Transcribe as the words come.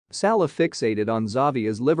Salah fixated on Xavi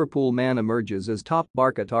as Liverpool man emerges as top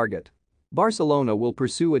Barca target. Barcelona will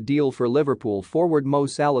pursue a deal for Liverpool forward Mo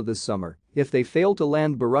Salah this summer if they fail to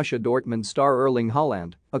land Borussia Dortmund star Erling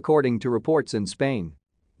Haaland, according to reports in Spain.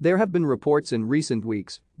 There have been reports in recent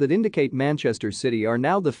weeks that indicate Manchester City are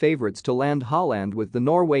now the favourites to land Haaland, with the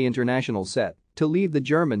Norway international set to leave the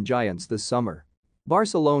German giants this summer.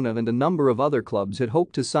 Barcelona and a number of other clubs had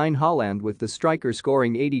hoped to sign Haaland, with the striker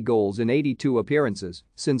scoring 80 goals in 82 appearances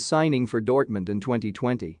since signing for Dortmund in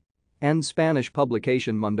 2020. And Spanish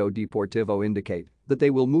publication Mundo Deportivo indicate that they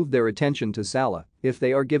will move their attention to Salah if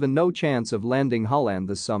they are given no chance of landing Haaland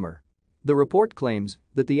this summer. The report claims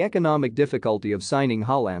that the economic difficulty of signing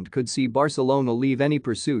Haaland could see Barcelona leave any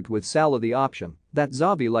pursuit with Salah. The option that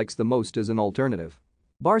Xavi likes the most as an alternative.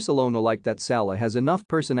 Barcelona like that Salah has enough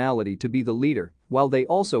personality to be the leader, while they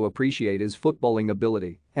also appreciate his footballing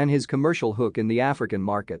ability and his commercial hook in the African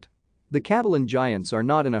market. The Catalan giants are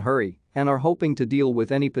not in a hurry and are hoping to deal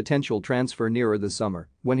with any potential transfer nearer the summer,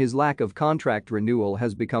 when his lack of contract renewal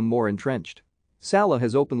has become more entrenched. Salah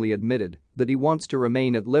has openly admitted that he wants to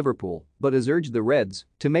remain at Liverpool but has urged the Reds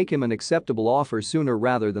to make him an acceptable offer sooner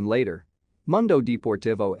rather than later. Mundo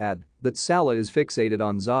Deportivo add that Salah is fixated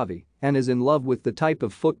on Xavi and is in love with the type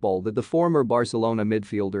of football that the former Barcelona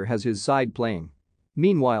midfielder has his side playing.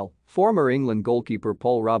 Meanwhile, former England goalkeeper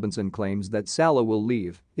Paul Robinson claims that Salah will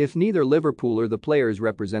leave if neither Liverpool or the players'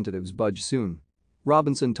 representatives budge soon.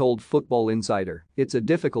 Robinson told Football Insider, "It's a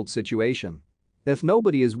difficult situation. If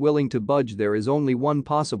nobody is willing to budge, there is only one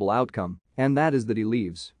possible outcome, and that is that he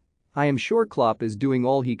leaves. I am sure Klopp is doing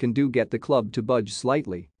all he can to get the club to budge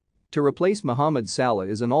slightly. To replace Mohamed Salah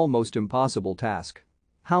is an almost impossible task.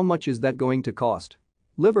 How much is that going to cost?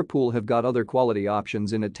 Liverpool have got other quality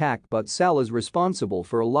options in attack, but Salah's responsible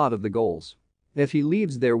for a lot of the goals. If he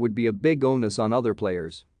leaves, there would be a big onus on other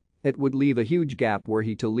players. It would leave a huge gap were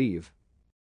he to leave."